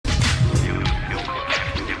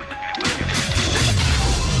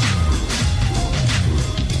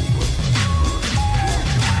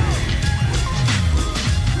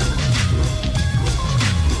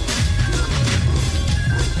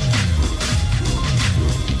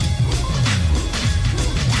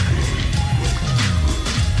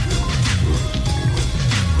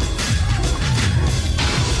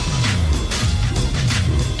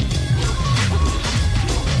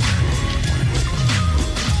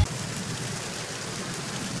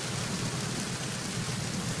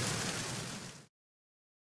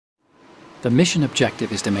The mission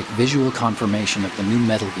objective is to make visual confirmation of the new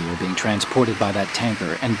Metal Gear being transported by that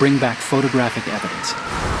tanker and bring back photographic evidence.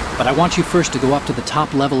 But I want you first to go up to the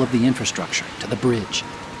top level of the infrastructure, to the bridge.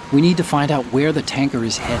 We need to find out where the tanker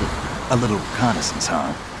is headed. A little reconnaissance,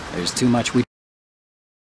 huh? There's too much we...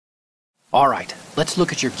 All right, let's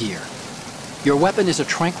look at your gear. Your weapon is a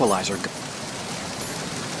tranquilizer gun.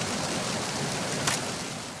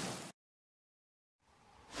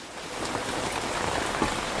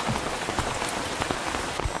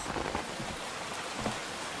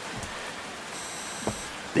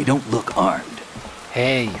 They don't look armed.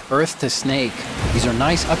 Hey, Earth to Snake. These are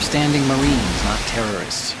nice, upstanding Marines, not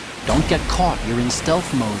terrorists. Don't get caught. You're in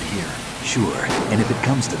stealth mode here. Sure, and if it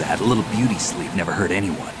comes to that, a little beauty sleep never hurt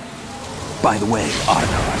anyone. By the way,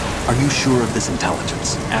 Otacon, are you sure of this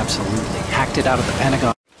intelligence? Absolutely. Hacked it out of the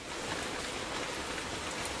Pentagon.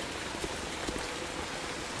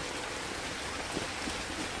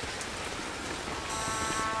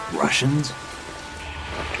 Russians?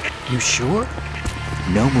 You sure?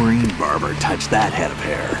 No Marine barber touched that head of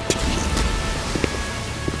hair.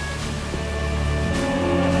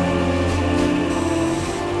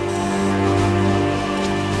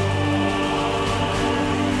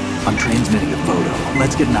 I'm transmitting a photo.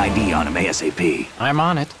 Let's get an ID on him ASAP. I'm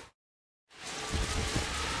on it.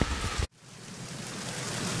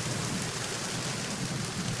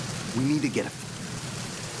 We need to get a...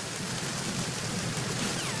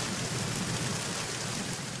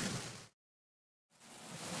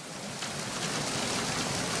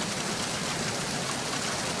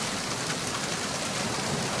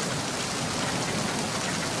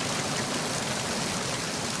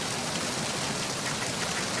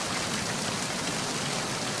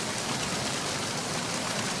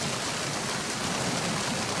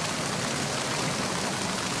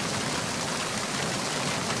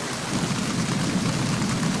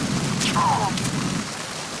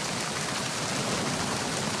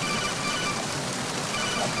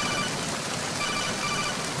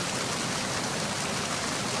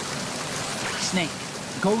 Snake,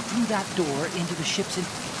 go through that door into the ship's in...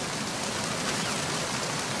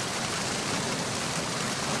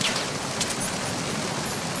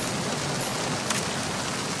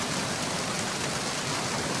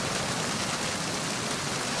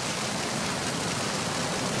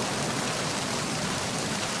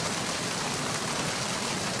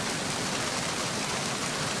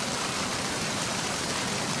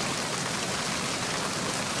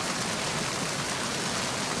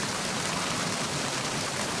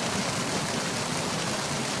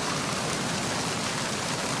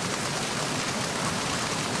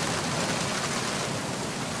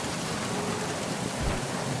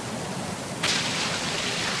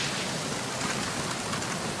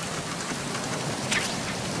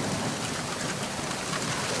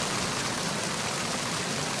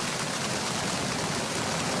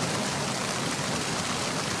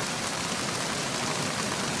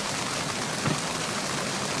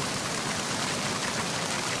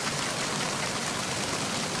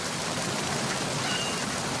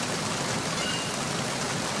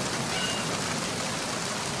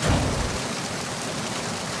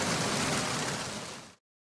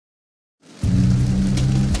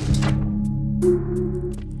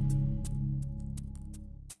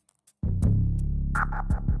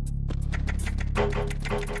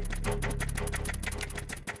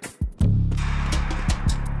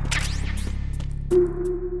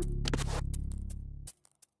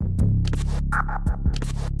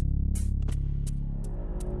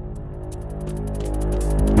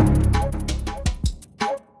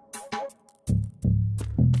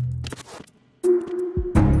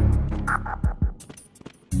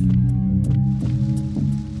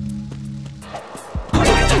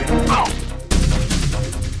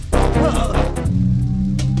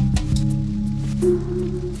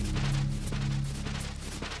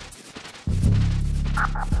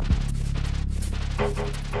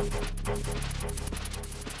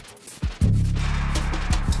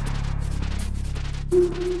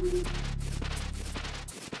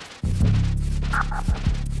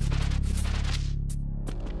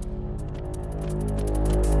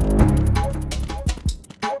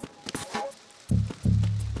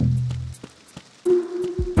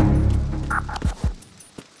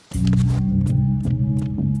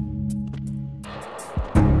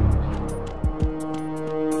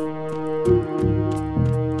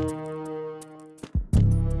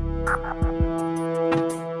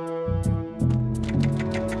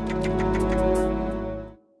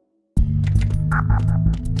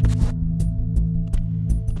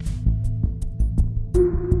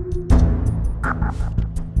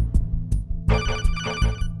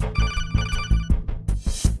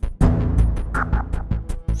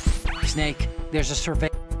 Snake. There's a survey.